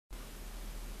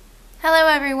Hello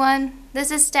everyone, this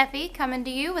is Steffi coming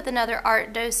to you with another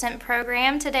Art Docent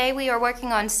program. Today we are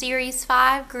working on Series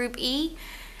 5, Group E,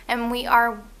 and we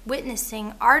are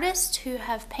witnessing artists who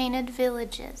have painted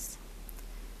villages.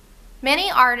 Many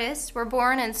artists were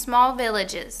born in small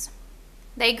villages.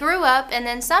 They grew up and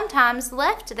then sometimes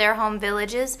left their home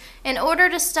villages in order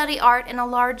to study art in a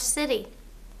large city.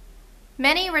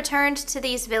 Many returned to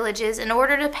these villages in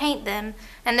order to paint them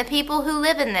and the people who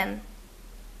live in them.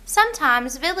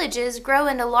 Sometimes villages grow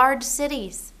into large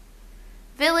cities.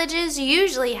 Villages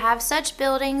usually have such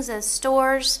buildings as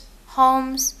stores,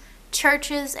 homes,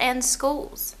 churches, and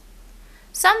schools.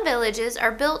 Some villages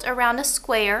are built around a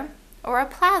square or a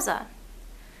plaza.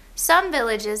 Some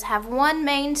villages have one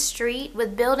main street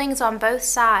with buildings on both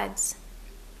sides.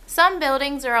 Some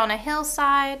buildings are on a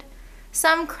hillside.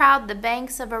 Some crowd the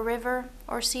banks of a river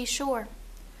or seashore.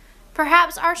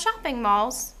 Perhaps our shopping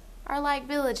malls are like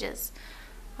villages,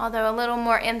 although a little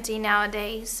more empty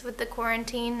nowadays with the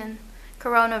quarantine and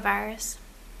coronavirus.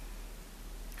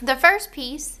 The first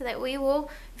piece that we will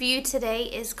view today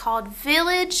is called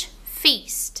Village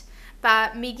Feast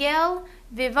by Miguel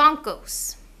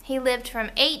Vivancos. He lived from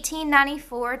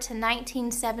 1894 to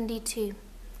 1972.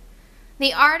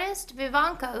 The artist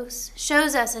Vivancos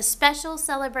shows us a special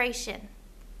celebration.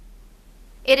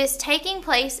 It is taking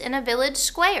place in a village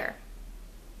square.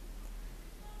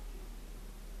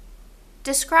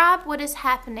 Describe what is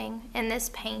happening in this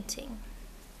painting.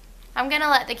 I'm going to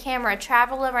let the camera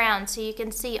travel around so you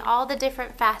can see all the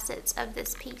different facets of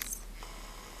this piece.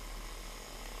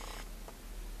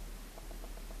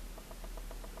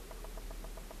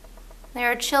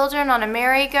 There are children on a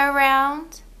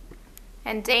merry-go-round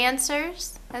and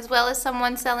dancers, as well as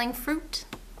someone selling fruit.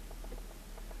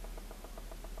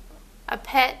 A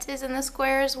pet is in the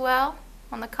square as well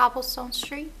on the cobblestone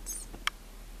streets.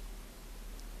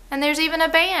 And there's even a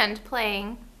band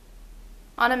playing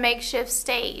on a makeshift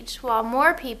stage while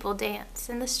more people dance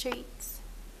in the streets.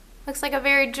 Looks like a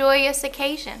very joyous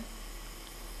occasion.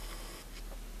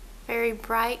 Very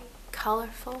bright,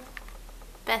 colorful,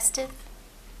 festive.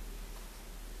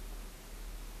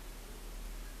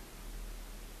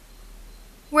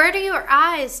 Where do your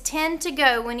eyes tend to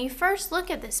go when you first look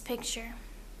at this picture?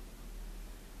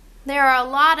 There are a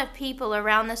lot of people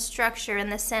around the structure in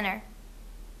the center.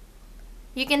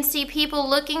 You can see people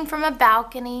looking from a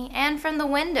balcony and from the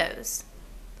windows.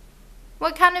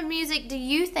 What kind of music do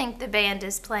you think the band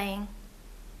is playing?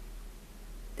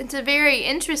 It's a very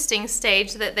interesting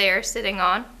stage that they are sitting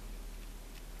on.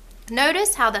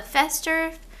 Notice how the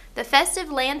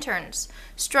festive lanterns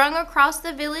strung across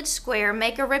the village square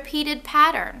make a repeated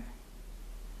pattern.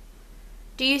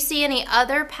 Do you see any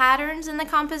other patterns in the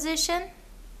composition?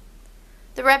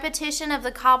 The repetition of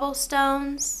the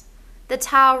cobblestones, the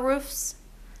tile roofs,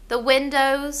 the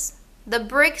windows, the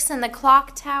bricks in the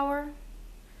clock tower,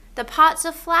 the pots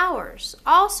of flowers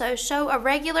also show a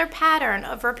regular pattern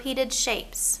of repeated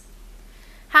shapes.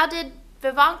 How did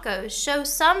Vivancos show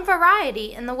some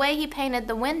variety in the way he painted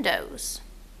the windows?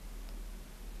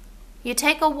 You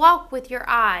take a walk with your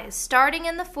eyes, starting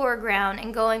in the foreground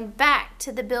and going back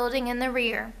to the building in the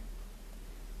rear.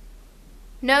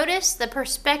 Notice the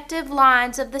perspective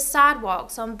lines of the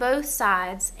sidewalks on both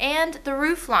sides and the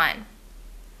roof line.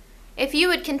 If you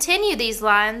would continue these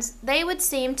lines, they would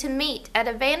seem to meet at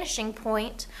a vanishing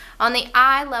point on the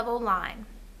eye level line.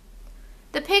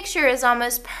 The picture is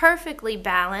almost perfectly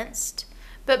balanced,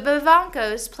 but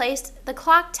Vivancos placed the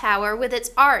clock tower with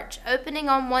its arch opening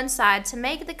on one side to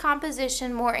make the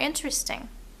composition more interesting.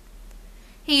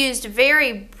 He used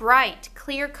very bright,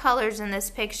 clear colors in this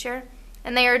picture,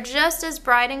 and they are just as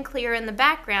bright and clear in the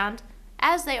background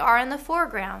as they are in the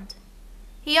foreground.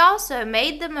 He also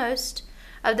made the most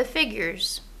of the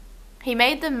figures. He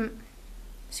made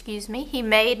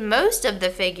most of the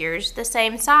figures the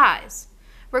same size,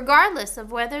 regardless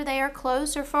of whether they are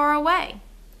close or far away.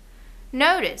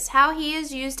 Notice how he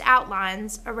has used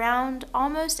outlines around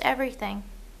almost everything.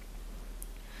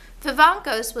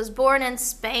 Vivancos was born in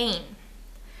Spain.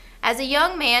 As a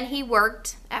young man, he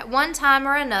worked, at one time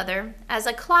or another, as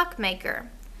a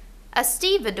clockmaker, a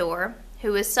stevedore,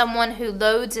 who is someone who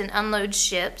loads and unloads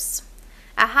ships,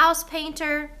 a house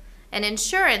painter, an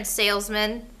insurance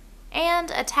salesman,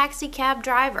 and a taxi cab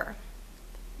driver.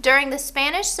 During the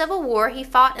Spanish Civil War, he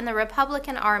fought in the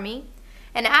Republican Army,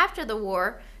 and after the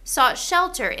war, sought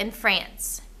shelter in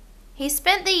France. He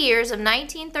spent the years of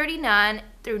 1939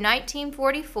 through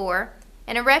 1944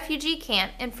 in a refugee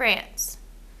camp in France.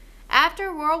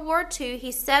 After World War II,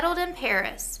 he settled in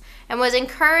Paris and was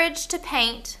encouraged to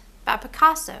paint by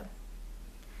Picasso.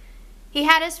 He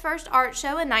had his first art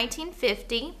show in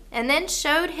 1950 and then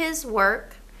showed his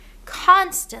work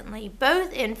constantly,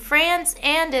 both in France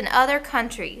and in other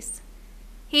countries.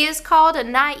 He is called a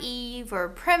naive or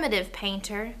primitive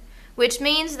painter, which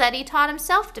means that he taught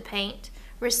himself to paint,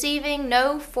 receiving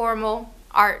no formal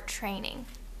art training,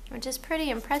 which is pretty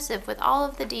impressive with all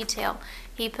of the detail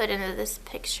he put into this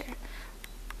picture.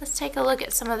 Let's take a look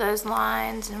at some of those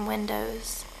lines and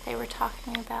windows they were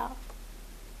talking about.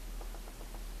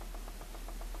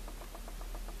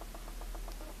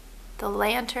 The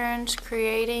lanterns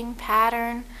creating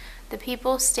pattern, the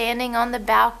people standing on the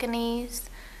balconies,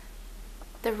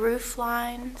 the roof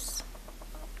lines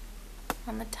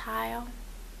on the tile.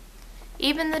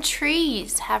 Even the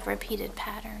trees have repeated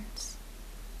patterns.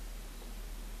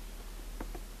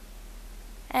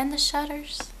 And the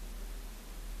shutters.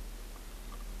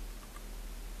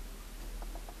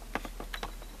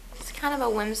 It's kind of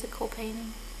a whimsical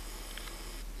painting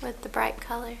with the bright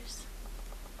colors,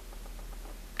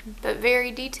 but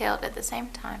very detailed at the same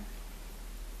time.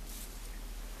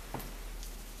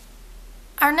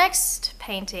 Our next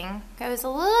painting goes a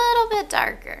little bit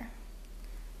darker,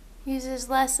 uses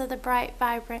less of the bright,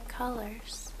 vibrant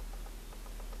colors,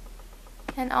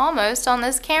 and almost on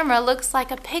this camera looks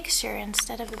like a picture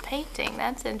instead of a painting.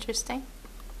 That's interesting.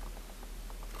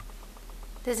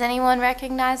 Does anyone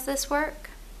recognize this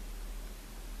work?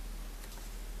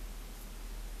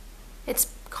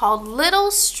 It's called Little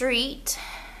Street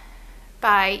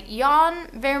by Jan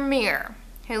Vermeer,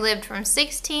 who lived from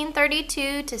 1632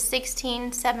 to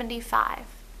 1675.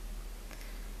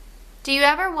 Do you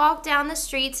ever walk down the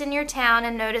streets in your town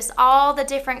and notice all the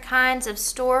different kinds of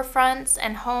storefronts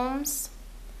and homes?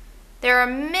 There are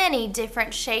many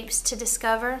different shapes to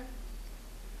discover.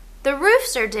 The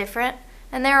roofs are different,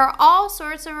 and there are all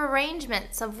sorts of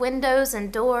arrangements of windows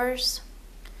and doors.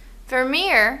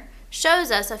 Vermeer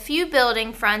shows us a few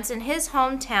building fronts in his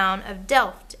hometown of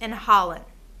Delft in Holland.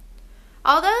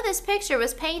 Although this picture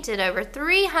was painted over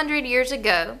 300 years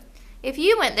ago, if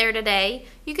you went there today,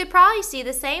 you could probably see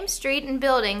the same street and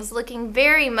buildings looking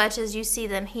very much as you see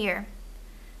them here.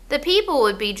 The people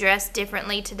would be dressed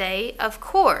differently today, of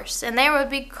course, and there would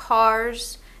be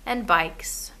cars and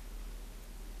bikes.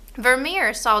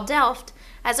 Vermeer saw Delft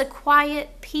as a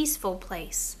quiet, peaceful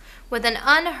place with an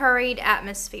unhurried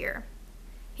atmosphere.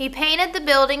 He painted the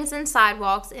buildings and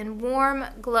sidewalks in warm,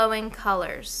 glowing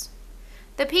colors.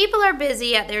 The people are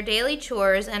busy at their daily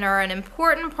chores and are an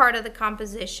important part of the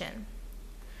composition.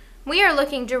 We are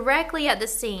looking directly at the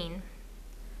scene.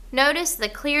 Notice the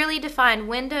clearly defined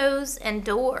windows and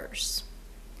doors.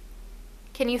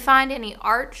 Can you find any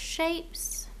arch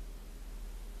shapes?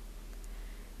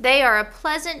 They are a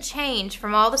pleasant change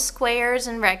from all the squares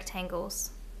and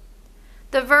rectangles.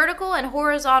 The vertical and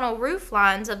horizontal roof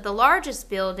lines of the largest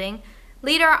building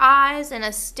lead our eyes in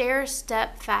a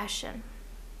stair-step fashion.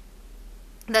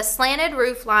 The slanted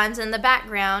roof lines in the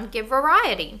background give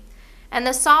variety, and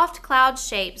the soft cloud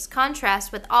shapes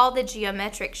contrast with all the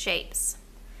geometric shapes.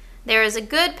 There is a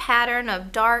good pattern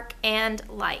of dark and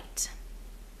light.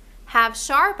 Have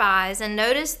sharp eyes and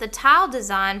notice the tile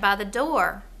design by the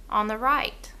door on the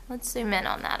right. Let's zoom in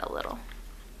on that a little.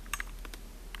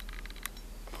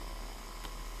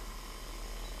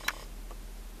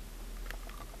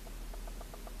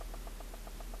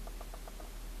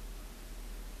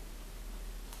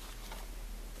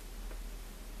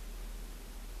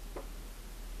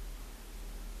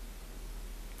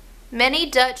 Many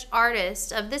Dutch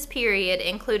artists of this period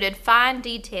included fine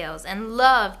details and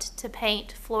loved to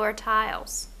paint floor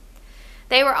tiles.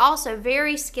 They were also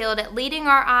very skilled at leading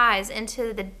our eyes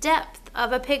into the depth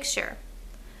of a picture.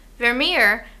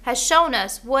 Vermeer has shown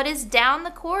us what is down the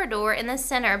corridor in the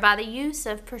center by the use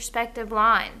of perspective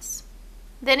lines.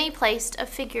 Then he placed a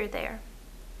figure there.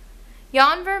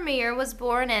 Jan Vermeer was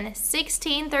born in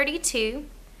 1632.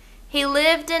 He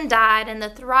lived and died in the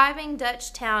thriving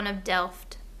Dutch town of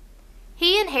Delft.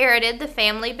 He inherited the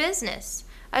family business,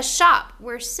 a shop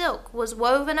where silk was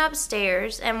woven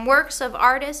upstairs and works of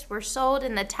artists were sold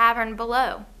in the tavern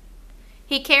below.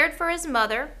 He cared for his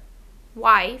mother,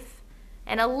 wife,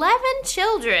 and 11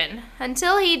 children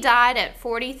until he died at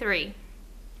 43.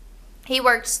 He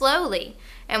worked slowly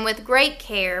and with great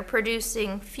care,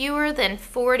 producing fewer than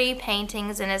 40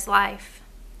 paintings in his life.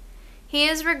 He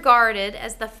is regarded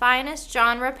as the finest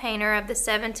genre painter of the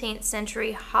 17th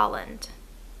century Holland.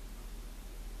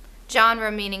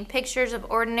 Genre meaning pictures of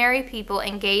ordinary people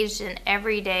engaged in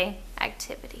everyday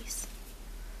activities.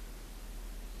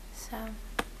 So,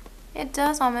 it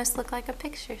does almost look like a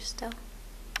picture still.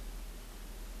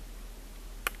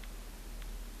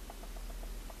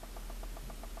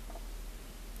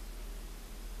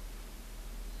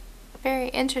 Very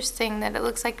interesting that it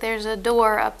looks like there's a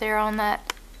door up there on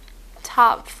that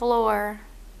top floor,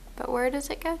 but where does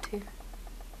it go to?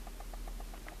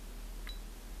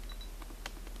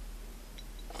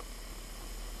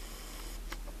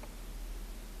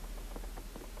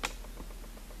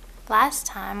 Last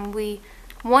time we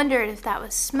wondered if that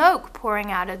was smoke pouring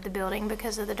out of the building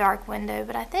because of the dark window,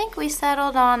 but I think we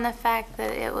settled on the fact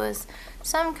that it was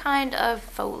some kind of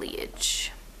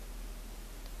foliage.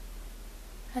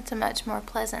 That's a much more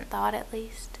pleasant thought, at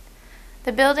least.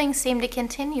 The buildings seem to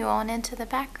continue on into the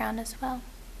background as well.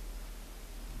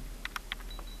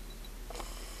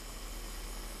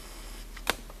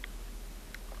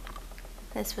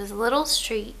 This was Little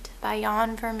Street by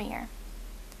Jan Vermeer.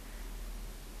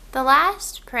 The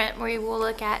last print we will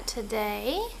look at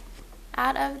today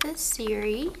out of this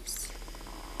series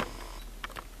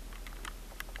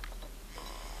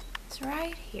is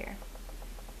right here.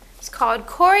 It's called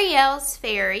Coriel's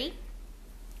Ferry,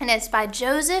 and it's by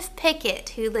Joseph Pickett,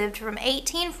 who lived from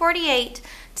 1848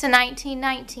 to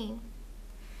 1919.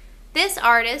 This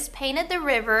artist painted the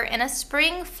river in a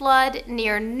spring flood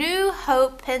near New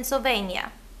Hope,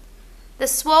 Pennsylvania. The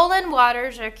swollen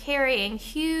waters are carrying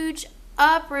huge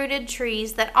uprooted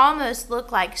trees that almost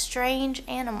look like strange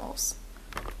animals.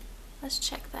 Let's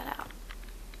check that out.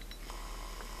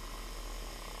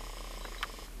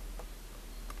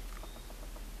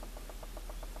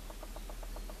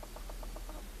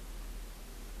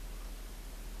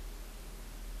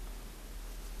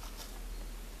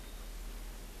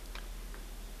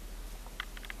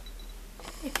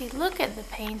 If you look at the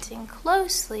painting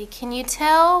closely, can you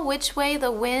tell which way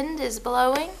the wind is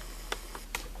blowing?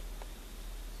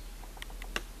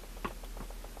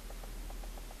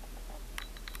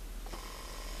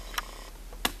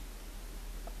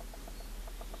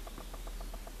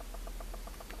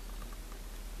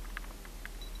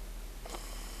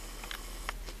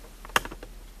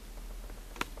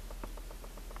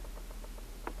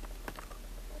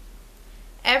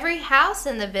 Every house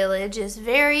in the village is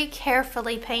very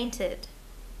carefully painted.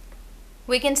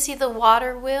 We can see the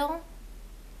water wheel.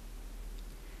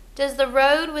 Does the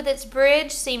road with its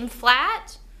bridge seem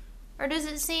flat, or does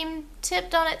it seem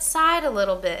tipped on its side a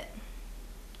little bit?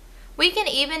 We can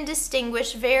even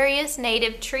distinguish various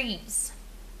native trees.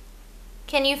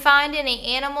 Can you find any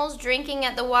animals drinking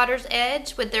at the water's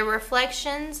edge with their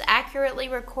reflections accurately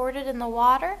recorded in the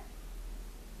water?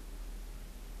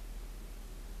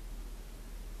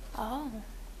 Oh,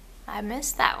 I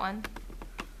missed that one.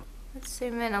 Let's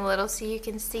zoom in a little so you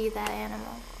can see that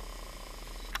animal.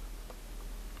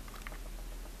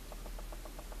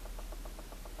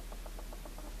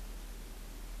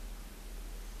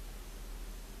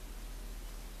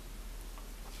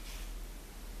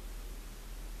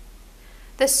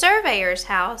 The surveyor's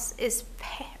horse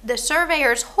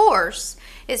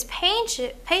is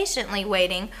patiently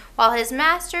waiting while his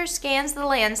master scans the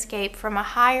landscape from a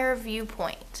higher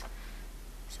viewpoint.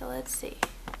 So let's see.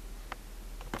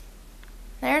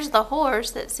 There's the horse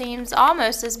that seems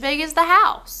almost as big as the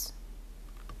house.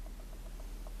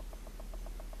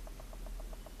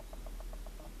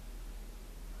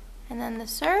 And then the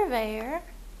surveyor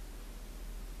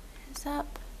is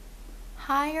up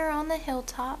higher on the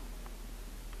hilltop,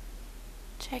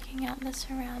 checking out the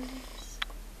surroundings.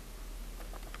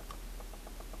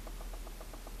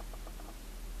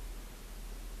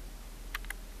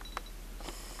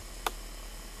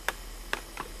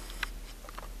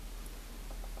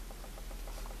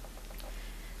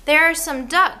 There are some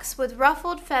ducks with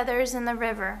ruffled feathers in the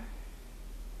river.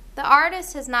 The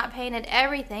artist has not painted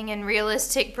everything in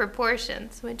realistic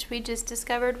proportions, which we just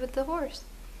discovered with the horse.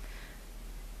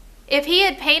 If he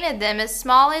had painted them as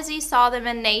small as he saw them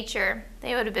in nature,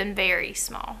 they would have been very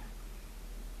small.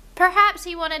 Perhaps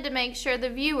he wanted to make sure the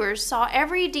viewers saw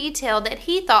every detail that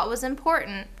he thought was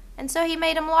important, and so he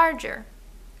made them larger.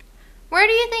 Where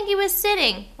do you think he was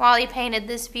sitting while he painted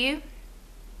this view?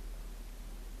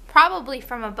 Probably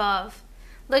from above,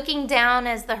 looking down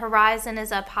as the horizon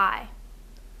is up high.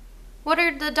 What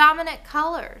are the dominant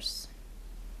colors?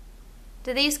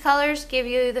 Do these colors give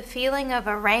you the feeling of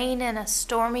a rain in a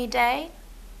stormy day?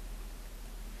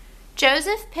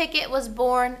 Joseph Pickett was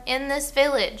born in this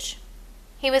village.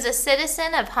 He was a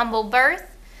citizen of humble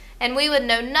birth, and we would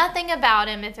know nothing about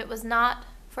him if it was not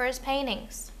for his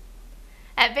paintings.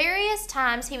 At various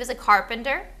times he was a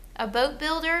carpenter, a boat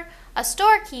builder, a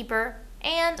storekeeper,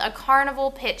 and a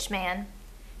carnival pitchman.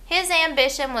 His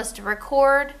ambition was to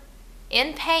record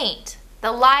in paint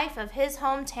the life of his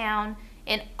hometown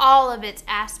in all of its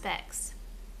aspects.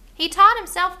 He taught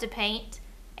himself to paint,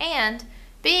 and,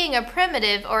 being a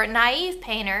primitive or naive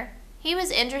painter, he was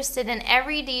interested in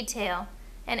every detail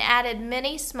and added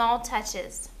many small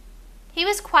touches. He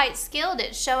was quite skilled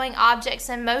at showing objects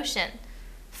in motion,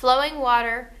 flowing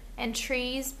water, and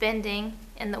trees bending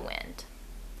in the wind.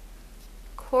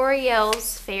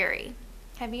 Coriel's Fairy.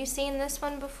 Have you seen this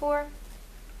one before?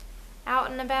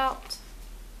 Out and about?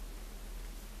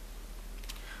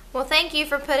 Well, thank you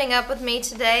for putting up with me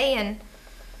today and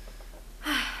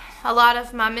a lot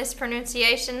of my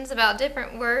mispronunciations about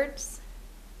different words.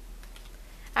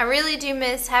 I really do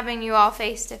miss having you all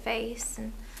face to face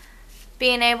and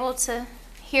being able to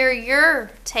hear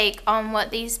your take on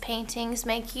what these paintings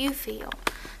make you feel.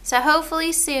 So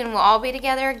hopefully soon we'll all be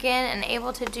together again and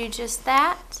able to do just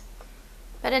that.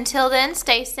 But until then,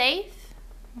 stay safe,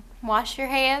 wash your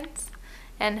hands,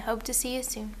 and hope to see you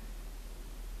soon.